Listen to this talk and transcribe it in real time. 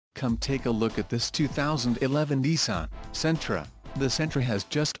Come take a look at this 2011 Nissan Sentra. The Sentra has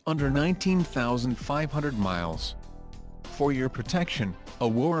just under 19,500 miles. For your protection, a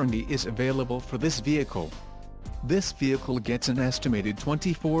warranty is available for this vehicle. This vehicle gets an estimated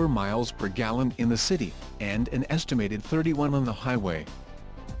 24 miles per gallon in the city, and an estimated 31 on the highway.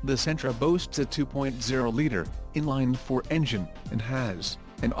 The Sentra boasts a 2.0-liter, inline-4 engine, and has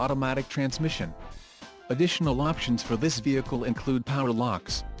an automatic transmission. Additional options for this vehicle include power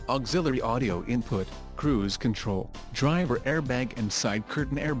locks, auxiliary audio input, cruise control, driver airbag and side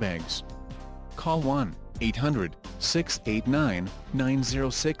curtain airbags. Call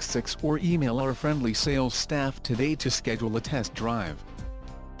 1-800-689-9066 or email our friendly sales staff today to schedule a test drive.